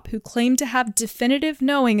top who claim to have definitive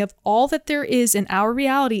knowing of all that there is in our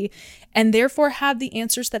reality and therefore have the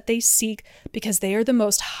answers that they seek because they are the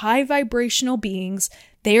most high vibrational beings.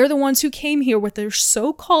 They are the ones who came here with their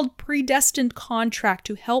so-called predestined contract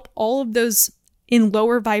to help all of those in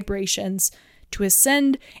lower vibrations to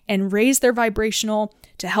ascend and raise their vibrational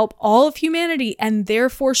to help all of humanity and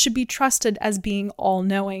therefore should be trusted as being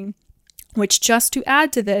all-knowing. Which, just to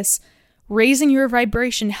add to this, raising your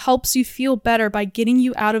vibration helps you feel better by getting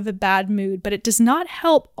you out of a bad mood, but it does not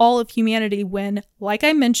help all of humanity when, like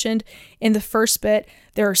I mentioned in the first bit,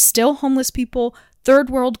 there are still homeless people, third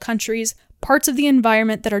world countries, parts of the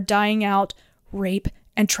environment that are dying out, rape,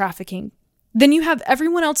 and trafficking. Then you have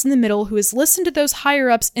everyone else in the middle who has listened to those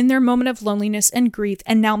higher-ups in their moment of loneliness and grief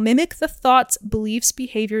and now mimic the thoughts, beliefs,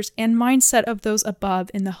 behaviors, and mindset of those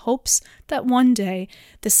above in the hopes that one day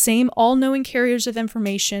the same all-knowing carriers of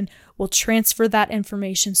information will transfer that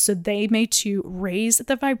information so they may too raise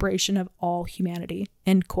the vibration of all humanity.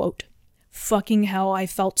 End quote. Fucking hell, I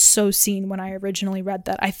felt so seen when I originally read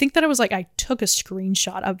that. I think that I took a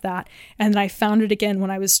screenshot of that and then I found it again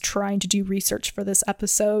when I was trying to do research for this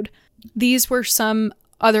episode. These were some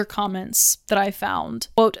other comments that I found.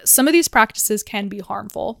 Quote, some of these practices can be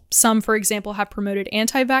harmful. Some, for example, have promoted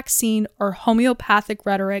anti-vaccine or homeopathic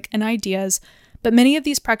rhetoric and ideas, but many of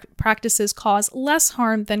these practices cause less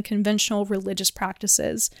harm than conventional religious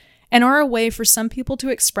practices and are a way for some people to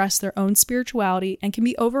express their own spirituality and can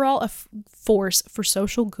be overall a force for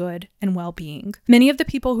social good and well-being. Many of the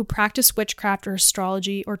people who practice witchcraft or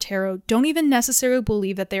astrology or tarot don't even necessarily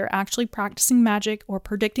believe that they are actually practicing magic or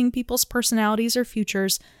predicting people's personalities or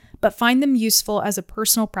futures, but find them useful as a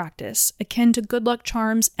personal practice, akin to good luck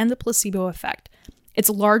charms and the placebo effect. It's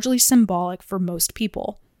largely symbolic for most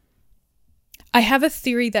people. I have a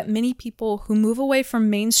theory that many people who move away from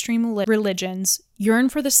mainstream religions yearn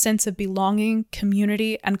for the sense of belonging,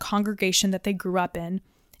 community, and congregation that they grew up in.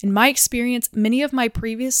 In my experience, many of my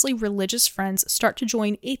previously religious friends start to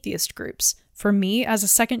join atheist groups. For me, as a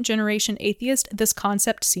second-generation atheist, this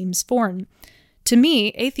concept seems foreign. To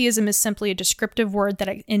me, atheism is simply a descriptive word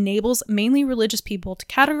that enables mainly religious people to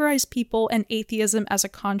categorize people, and atheism as a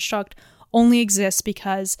construct only exists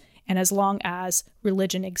because and as long as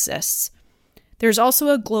religion exists. There's also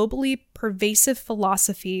a globally pervasive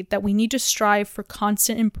philosophy that we need to strive for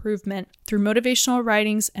constant improvement through motivational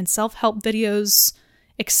writings and self-help videos,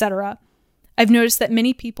 etc. I've noticed that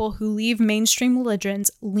many people who leave mainstream religions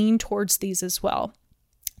lean towards these as well.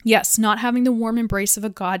 Yes, not having the warm embrace of a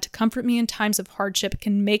God to comfort me in times of hardship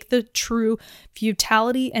can make the true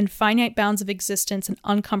futility and finite bounds of existence an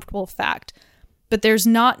uncomfortable fact. But there's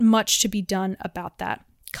not much to be done about that.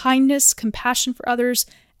 Kindness, compassion for others,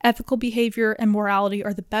 ethical behavior, and morality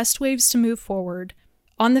are the best ways to move forward.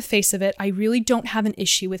 On the face of it, I really don't have an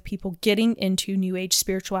issue with people getting into New Age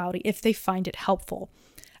spirituality if they find it helpful.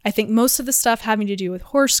 I think most of the stuff having to do with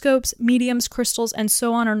horoscopes, mediums, crystals, and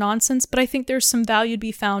so on are nonsense, but I think there's some value to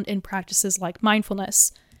be found in practices like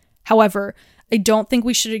mindfulness. However, I don't think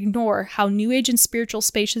we should ignore how New Age and spiritual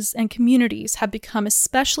spaces and communities have become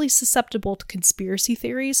especially susceptible to conspiracy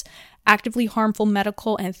theories, actively harmful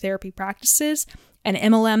medical and therapy practices, and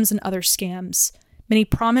MLMs and other scams. Many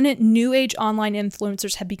prominent New Age online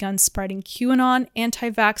influencers have begun spreading QAnon,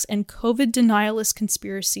 anti-vax, and COVID denialist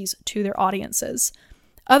conspiracies to their audiences.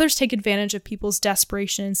 Others take advantage of people's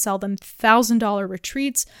desperation and sell them $1,000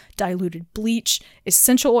 retreats, diluted bleach,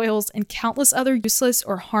 essential oils, and countless other useless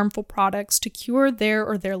or harmful products to cure their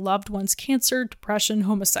or their loved one's cancer, depression,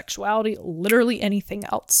 homosexuality, literally anything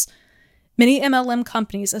else. Many MLM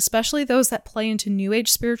companies, especially those that play into New Age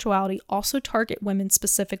spirituality, also target women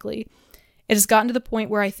specifically. It has gotten to the point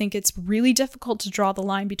where I think it's really difficult to draw the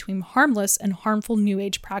line between harmless and harmful New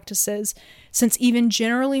Age practices, since even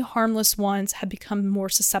generally harmless ones have become more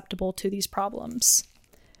susceptible to these problems.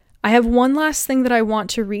 I have one last thing that I want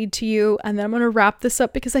to read to you, and then I'm going to wrap this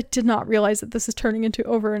up because I did not realize that this is turning into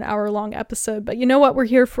over an hour-long episode, but you know what? We're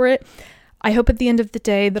here for it. I hope at the end of the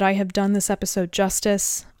day that I have done this episode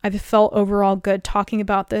justice. I've felt overall good talking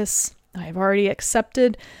about this. I have already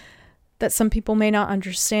accepted that some people may not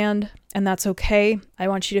understand, and that's okay. I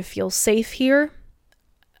want you to feel safe here,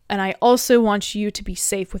 and I also want you to be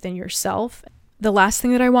safe within yourself. The last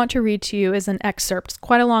thing that I want to read to you is an excerpt, it's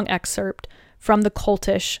quite a long excerpt, from the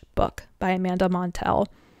Cultish book by Amanda Montell.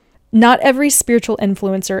 Not every spiritual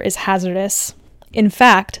influencer is hazardous. In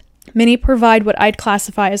fact, many provide what I'd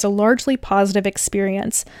classify as a largely positive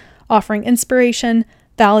experience, offering inspiration,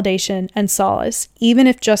 validation, and solace, even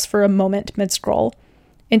if just for a moment mid-scroll.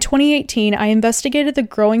 In 2018, I investigated the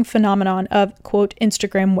growing phenomenon of, quote,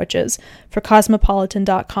 Instagram witches for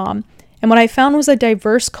Cosmopolitan.com, and what I found was a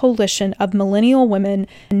diverse coalition of millennial women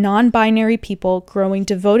and non-binary people growing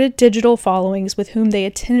devoted digital followings with whom they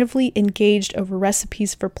attentively engaged over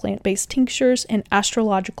recipes for plant-based tinctures and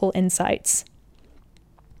astrological insights.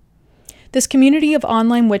 This community of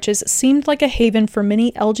online witches seemed like a haven for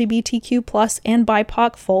many LGBTQ+ and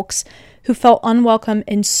BIPOC folks who felt unwelcome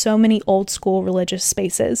in so many old-school religious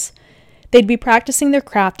spaces. They'd be practicing their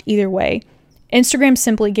craft either way. Instagram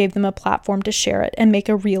simply gave them a platform to share it and make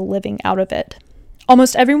a real living out of it.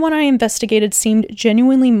 Almost everyone I investigated seemed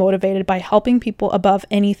genuinely motivated by helping people above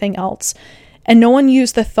anything else, and no one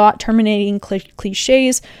used the thought-terminating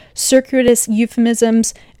cliches, circuitous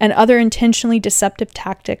euphemisms, and other intentionally deceptive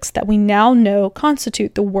tactics that we now know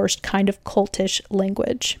constitute the worst kind of cultish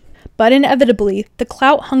language. But inevitably, the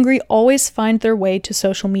clout-hungry always find their way to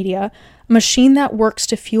social media, a machine that works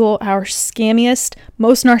to fuel our scammiest,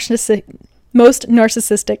 most narcissistic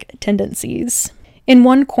tendencies. In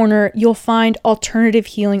one corner, you'll find alternative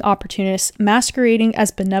healing opportunists masquerading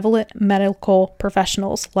as benevolent medical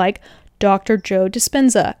professionals like Dr. Joe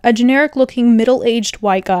Dispenza, a generic-looking middle-aged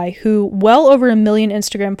white guy who well over 1 million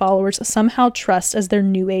Instagram followers somehow trust as their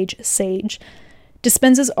New Age sage.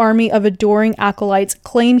 Dispenza's army of adoring acolytes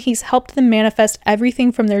claim he's helped them manifest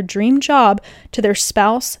everything from their dream job to their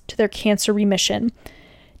spouse to their cancer remission.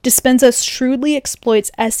 Dispenza shrewdly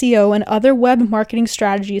exploits SEO and other web marketing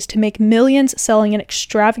strategies to make millions selling an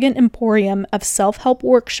extravagant emporium of self-help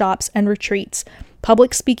workshops and retreats,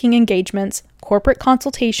 public speaking engagements, corporate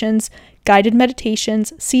consultations, guided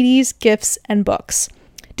meditations, CDs, gifts, and books.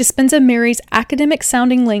 Dispenza marries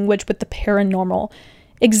academic-sounding language with the paranormal.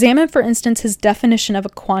 Examine, for instance, his definition of a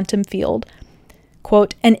quantum field.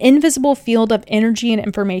 Quote, an invisible field of energy and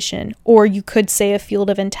information, or you could say a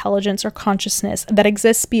field of intelligence or consciousness that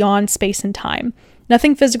exists beyond space and time.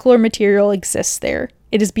 Nothing physical or material exists there.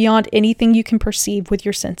 It is beyond anything you can perceive with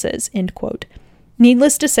your senses, end quote.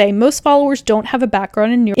 Needless to say, most followers don't have a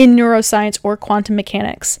background in neuroscience or quantum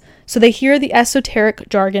mechanics, so they hear the esoteric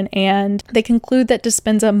jargon and they conclude that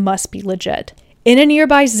Dispenza must be legit. In a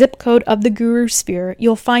nearby zip code of the guru sphere,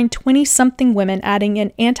 you'll find 20-something women adding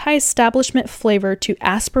an anti-establishment flavor to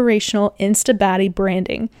aspirational Insta-baddie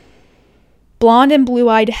branding. Blonde and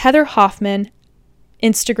blue-eyed Heather Hoffman,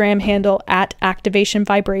 Instagram handle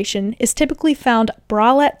 @ActivationVibration, is typically found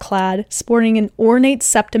bralette-clad, sporting an ornate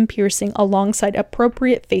septum piercing alongside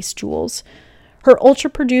appropriate face jewels. Her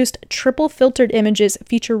ultra-produced, triple-filtered images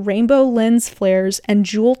feature rainbow lens flares and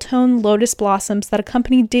jewel-tone lotus blossoms that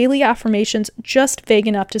accompany daily affirmations just vague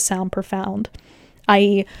enough to sound profound,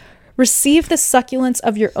 i.e., receive the succulence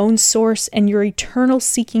of your own source and your eternal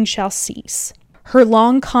seeking shall cease. Her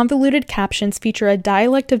long, convoluted captions feature a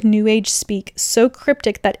dialect of New Age speak so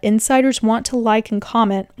cryptic that insiders want to like and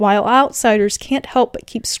comment, while outsiders can't help but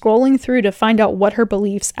keep scrolling through to find out what her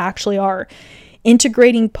beliefs actually are.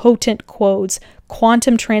 Integrating potent quotes,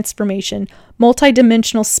 quantum transformation,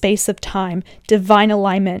 multidimensional space of time, divine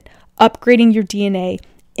alignment, upgrading your DNA,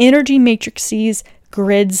 energy matrices,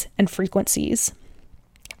 grids, and frequencies.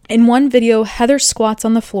 In one video, Heather squats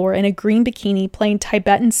on the floor in a green bikini playing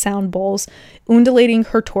Tibetan sound bowls, undulating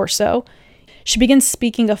her torso. She begins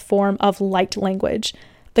speaking a form of light language.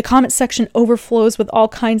 The comment section overflows with all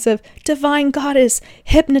kinds of divine goddess,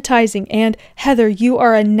 hypnotizing, and Heather, you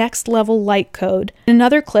are a next level light code. In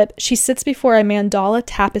another clip, she sits before a mandala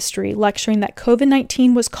tapestry lecturing that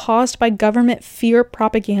COVID-19 was caused by government fear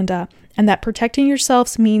propaganda, and that protecting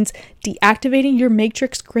yourselves means deactivating your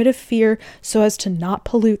matrix grid of fear so as to not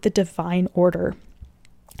pollute the divine order.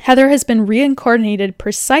 Heather has been reincarnated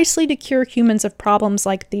precisely to cure humans of problems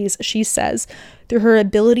like these, she says, through her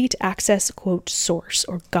ability to access, quote, source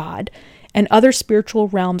or God, and other spiritual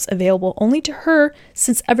realms available only to her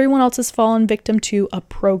since everyone else has fallen victim to a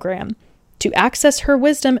program. To access her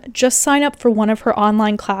wisdom, just sign up for one of her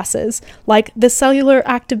online classes, like the Cellular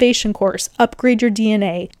Activation course, Upgrade Your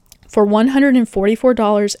DNA, for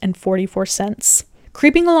 $144.44.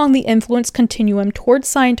 Creeping along the influence continuum towards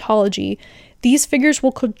Scientology, these figures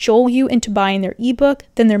will cajole you into buying their ebook,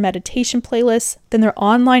 then their meditation playlist, then their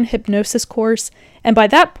online hypnosis course, and by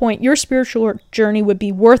that point, your spiritual journey would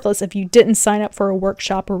be worthless if you didn't sign up for a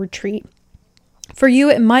workshop or retreat. For you,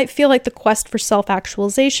 it might feel like the quest for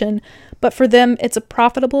self-actualization, but for them, it's a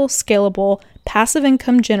profitable, scalable, passive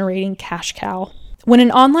income generating cash cow. When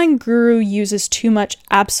an online guru uses too much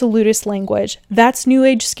absolutist language, that's New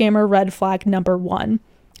Age scammer red flag number 1.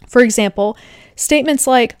 For example, statements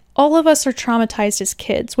like, all of us are traumatized as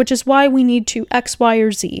kids, which is why we need to X, Y,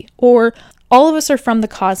 or Z, or all of us are from the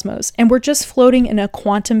cosmos, and we're just floating in a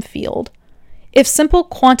quantum field. If simple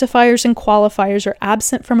quantifiers and qualifiers are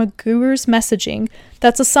absent from a guru's messaging,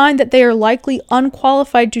 that's a sign that they are likely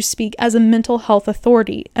unqualified to speak as a mental health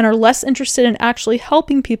authority and are less interested in actually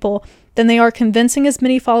helping people than they are convincing as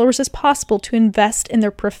many followers as possible to invest in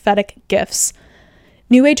their prophetic gifts.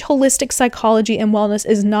 New Age holistic psychology and wellness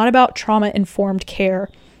is not about trauma-informed care.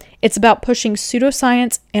 It's about pushing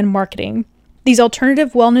pseudoscience and marketing. These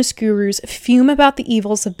alternative wellness gurus fume about the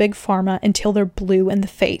evils of big pharma until they're blue in the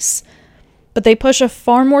face. But they push a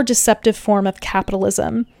far more deceptive form of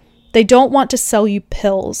capitalism. They don't want to sell you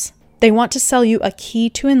pills. They want to sell you a key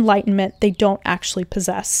to enlightenment they don't actually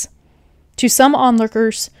possess. To some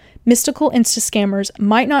onlookers, mystical insta-scammers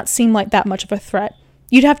might not seem like that much of a threat.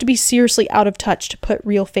 You'd have to be seriously out of touch to put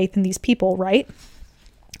real faith in these people, right?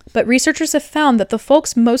 But researchers have found that the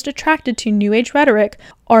folks most attracted to New Age rhetoric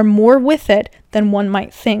are more with it than one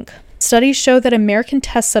might think. Studies show that American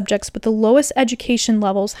test subjects with the lowest education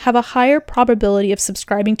levels have a higher probability of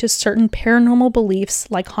subscribing to certain paranormal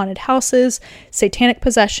beliefs like haunted houses, satanic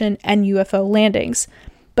possession, and UFO landings.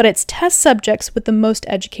 But it's test subjects with the most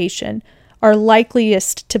education are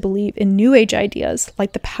likeliest to believe in New Age ideas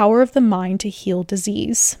like the power of the mind to heal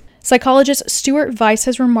disease. Psychologist Stuart Weiss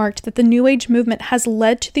has remarked that the New Age movement has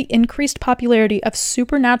led to the increased popularity of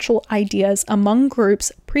supernatural ideas among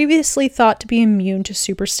groups previously thought to be immune to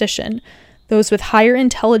superstition, those with higher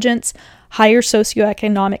intelligence, higher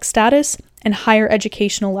socioeconomic status, and higher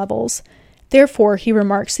educational levels. Therefore, he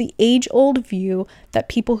remarks, the age-old view that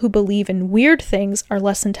people who believe in weird things are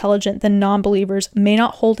less intelligent than non-believers may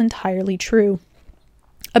not hold entirely true.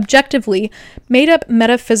 Objectively, made-up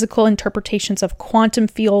metaphysical interpretations of quantum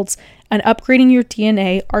fields and upgrading your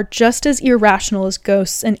DNA are just as irrational as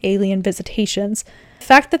ghosts and alien visitations. The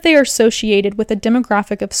fact that they are associated with a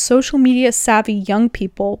demographic of social media-savvy young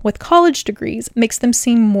people with college degrees makes them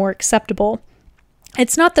seem more acceptable.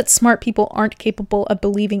 It's not that smart people aren't capable of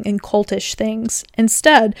believing in cultish things.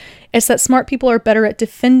 Instead, it's that smart people are better at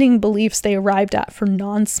defending beliefs they arrived at for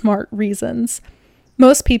non-smart reasons.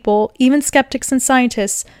 Most people, even skeptics and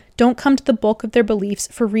scientists, don't come to the bulk of their beliefs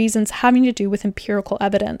for reasons having to do with empirical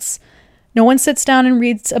evidence. No one sits down and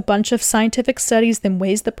reads a bunch of scientific studies, then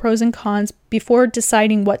weighs the pros and cons before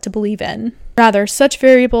deciding what to believe in. Rather, such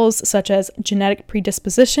variables such as genetic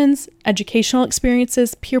predispositions, educational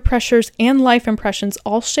experiences, peer pressures, and life impressions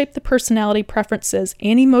all shape the personality preferences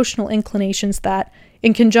and emotional inclinations that,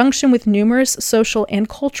 in conjunction with numerous social and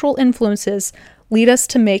cultural influences, lead us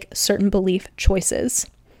to make certain belief choices.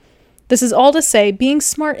 This is all to say, being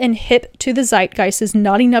smart and hip to the zeitgeist is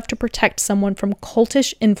not enough to protect someone from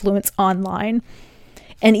cultish influence online.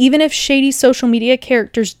 And even if shady social media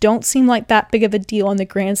characters don't seem like that big of a deal in the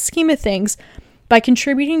grand scheme of things, by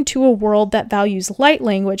contributing to a world that values light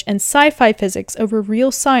language and sci-fi physics over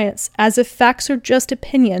real science as if facts are just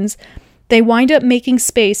opinions, they wind up making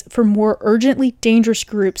space for more urgently dangerous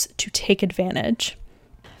groups to take advantage.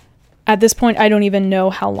 At this point, I don't even know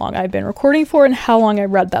how long I've been recording for and how long I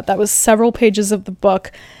read that. That was several pages of the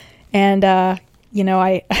book. And,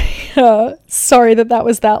 sorry that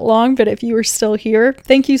was that long, but if you were still here,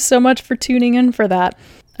 thank you so much for tuning in for that.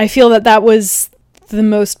 I feel that was the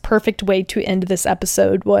most perfect way to end this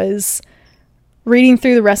episode, was reading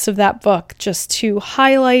through the rest of that book just to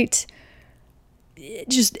highlight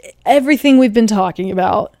just everything we've been talking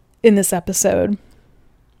about in this episode.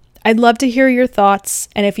 I'd love to hear your thoughts,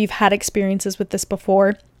 and if you've had experiences with this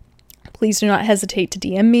before, please do not hesitate to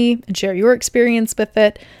DM me and share your experience with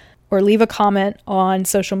it, or leave a comment on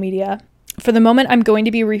social media. For the moment, I'm going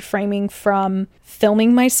to be refraining from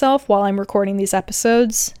filming myself while I'm recording these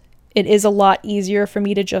episodes. It is a lot easier for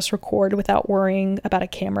me to just record without worrying about a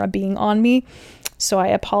camera being on me, so I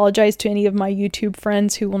apologize to any of my YouTube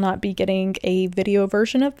friends who will not be getting a video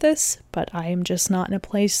version of this, but I am just not in a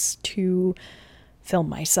place to film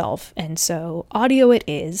myself, and so audio it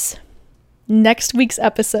is. Next week's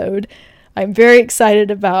episode, I'm very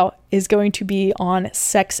excited about, is going to be on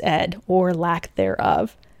sex ed, or lack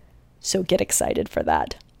thereof, so get excited for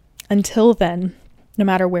that. Until then, no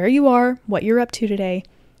matter where you are, what you're up to today,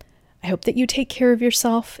 I hope that you take care of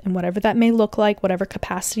yourself in whatever that may look like, whatever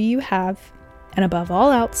capacity you have, and above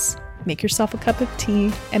all else, make yourself a cup of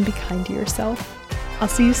tea and be kind to yourself. I'll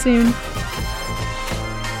see you soon.